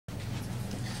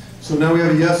So now we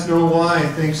have a yes, no, why,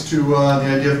 thanks to the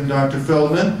idea from Dr.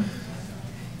 Feldman.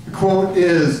 The quote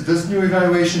is, "This new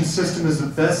evaluation system is the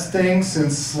best thing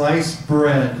since sliced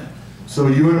bread." So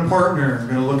you and a partner are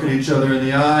going to look at each other in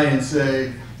the eye and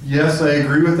say, yes, I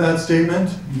agree with that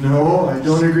statement. No, I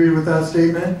don't agree with that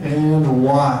statement. And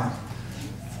why?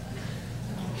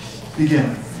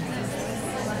 Begin.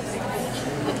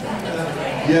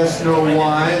 Yes, no,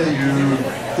 why that you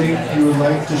think you would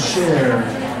like to share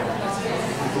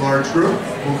with a large group.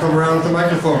 We'll come around with the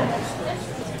microphone.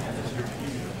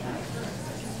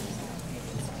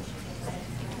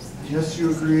 Yes,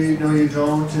 you agree. No, you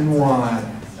don't. And why?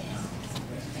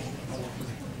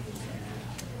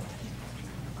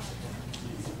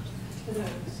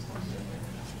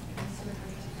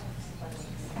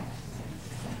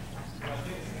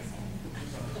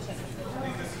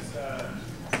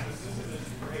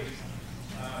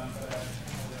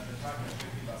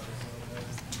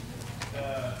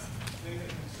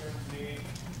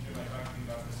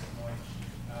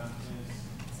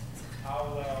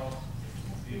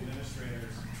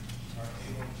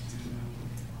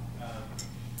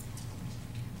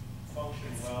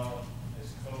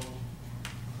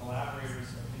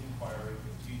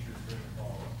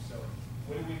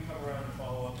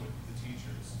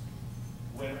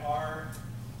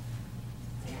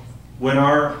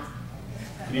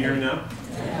 Can you hear me now?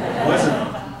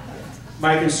 Listen,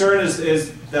 my concern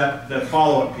is that the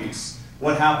follow-up piece.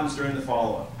 What happens during the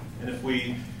follow-up? And if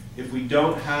we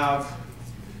don't have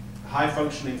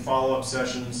high-functioning follow-up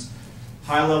sessions,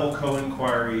 high-level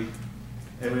co-inquiry,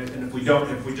 and if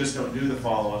we just don't do the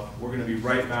follow-up, we're going to be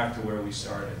right back to where we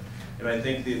started. And I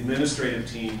think the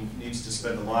administrative team needs to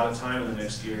spend a lot of time in the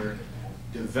next year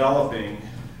developing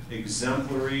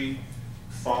exemplary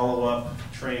follow-up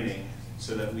training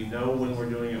so that we know when we're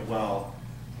doing it well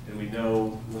and we know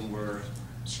when we're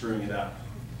screwing it up.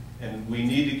 And we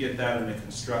need to get that on a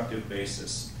constructive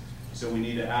basis. So we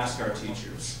need to ask our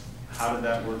teachers, how did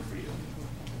that work for you?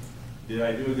 Did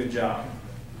I do a good job?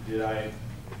 Did I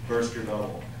burst your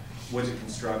bubble? Was it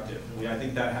constructive? And I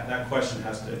think that question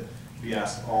has to be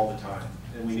asked all the time.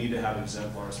 And we need to have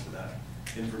exemplars for that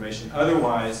information.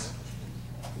 Otherwise,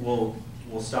 we'll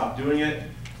stop doing it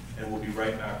and we'll be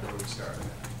right back where we started,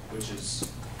 which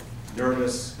is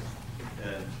nervous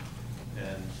and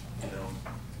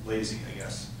lazy, I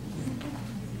guess.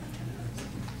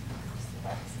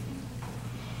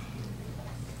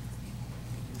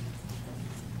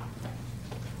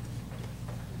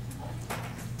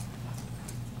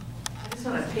 I just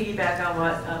want to piggyback on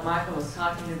what Michael was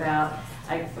talking about.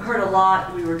 I heard a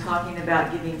lot, we were talking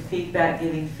about giving feedback.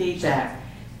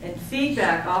 And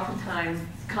feedback oftentimes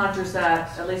conjures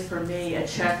up, at least for me, a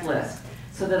checklist.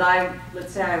 So that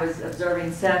let's say I was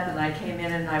observing Seth and I came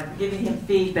in and I'm giving him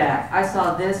feedback. I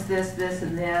saw this, this, this,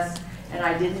 and this, and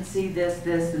I didn't see this,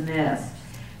 this, and this.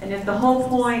 And if the whole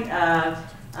point of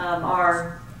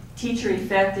our teacher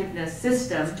effectiveness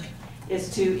system is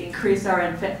to increase our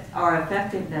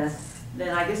effectiveness,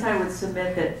 then I guess I would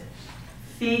submit that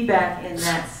feedback in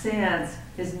that sense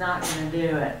is not going to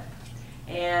do it.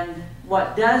 And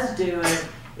what does do it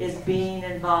is being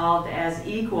involved as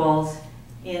equals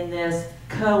in this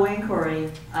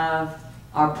co-inquiry of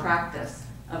our practice,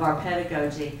 of our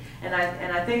pedagogy. And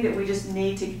I think that we just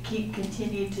need to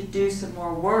continue to do some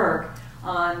more work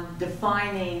on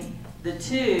defining the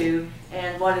two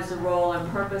and what is the role and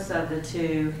purpose of the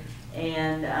two.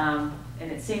 And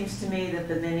it seems to me that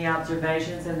the many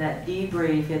observations and that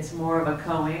debrief, it's more of a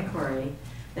co-inquiry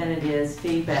than it is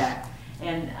feedback.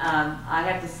 And I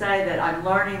have to say that I'm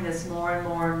learning this more and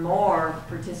more and more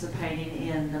participating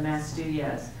in the Math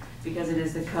Studios, because it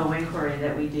is the co-inquiry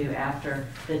that we do after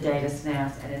the data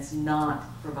snaps, and it's not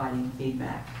providing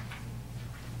feedback.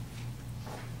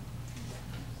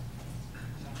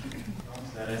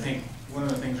 I think one of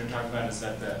the things we're talking about is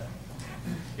that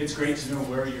it's great to know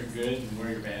where you're good and where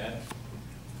you're bad,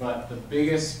 but the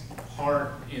biggest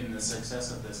part in the success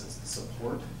of this is the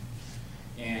support.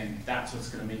 And that's what's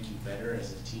going to make you better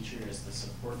as a teacher, is the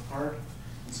support part.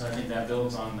 And so I think that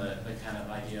builds on the kind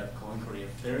of idea of co-inquiry.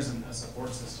 If there isn't a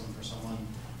support system for someone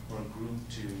or a group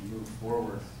to move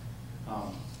forward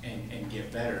and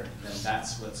get better, then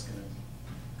that's what's going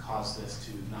to cause this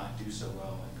to not do so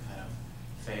well and kind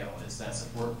of fail, is that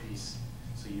support piece,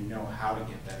 so you know how to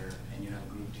get better and you have a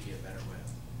group to get better with.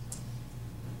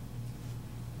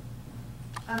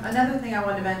 Another thing I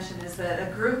wanted to mention is that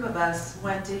a group of us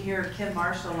went to hear Kim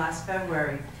Marshall last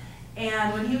February,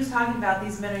 and when he was talking about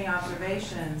these many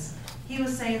observations, he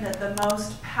was saying that the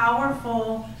most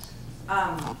powerful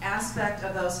aspect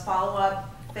of those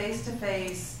follow-up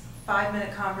face-to-face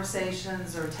 5-minute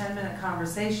conversations or 10-minute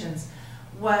conversations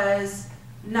was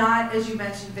not, as you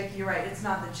mentioned, Vicki, you're right, it's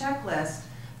not the checklist,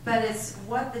 but it's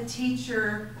what the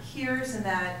teacher hears in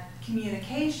that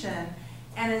communication,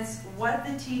 and it's what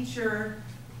the teacher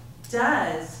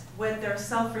does with their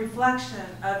self-reflection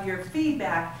of your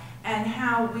feedback and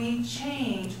how we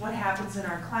change what happens in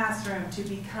our classroom to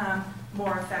become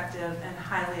more effective and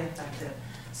highly effective.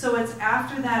 So it's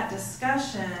after that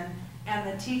discussion and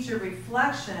the teacher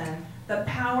reflection, the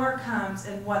power comes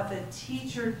in what the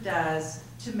teacher does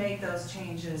to make those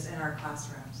changes in our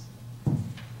classrooms.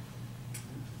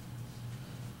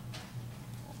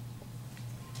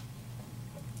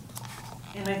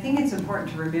 And I think it's important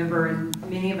to remember, and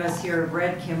many of us here have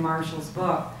read Kim Marshall's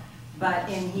book,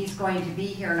 and he's going to be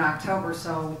here in October,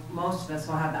 so most of us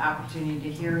will have the opportunity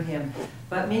to hear him.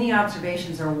 But many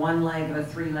observations are one leg of a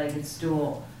three-legged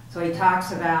stool. So he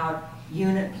talks about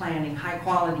unit planning,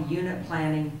 high-quality unit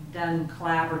planning done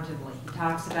collaboratively. He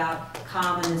talks about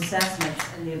common assessments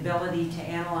and the ability to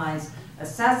analyze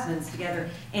assessments together.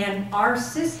 And our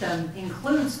system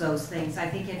includes those things. I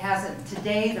think it hasn't,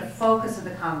 today the focus of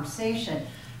the conversation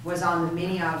was on the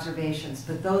mini observations,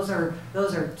 but those are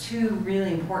two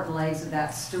really important legs of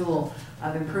that stool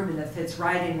of improvement that fits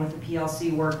right in with the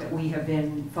PLC work that we have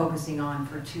been focusing on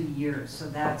for 2 years. So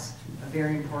that's a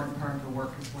very important part of the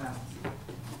work as well.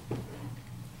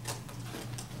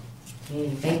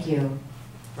 Okay, thank you.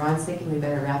 Ron's thinking we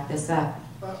better wrap this up.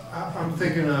 I'm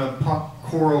thinking a pop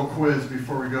choral quiz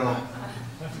before we go.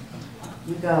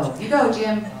 You go,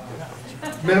 Jim.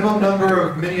 Minimum number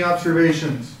of mini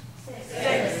observations.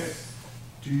 6.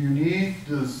 Do you need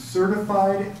the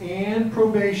certified and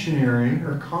probationary,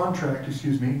 or contract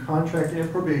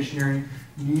and probationary,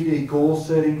 need a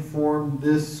goal-setting form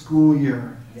this school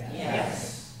year?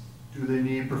 Yes. Do they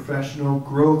need professional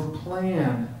growth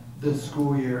plan this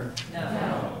school year?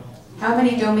 No. How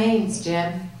many domains,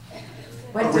 Jim?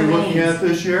 What Are we domains? looking at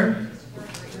this year?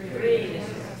 3.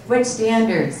 Which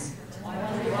standards? 1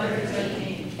 through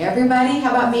 13. Everybody?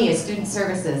 How about me as student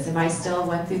services? Am I still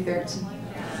 1 through 13?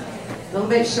 A little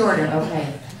bit shorter,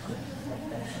 okay.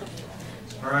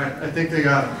 All right, I think they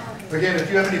got it. Again,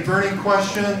 if you have any burning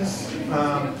questions,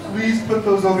 please put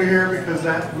those over here because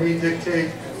that may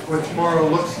dictate what tomorrow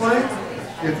looks like.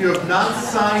 If you have not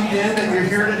signed in and you're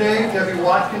here today, Debbie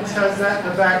Watkins has that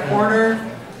in the back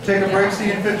corner. Take a break, see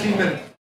you in 15 minutes.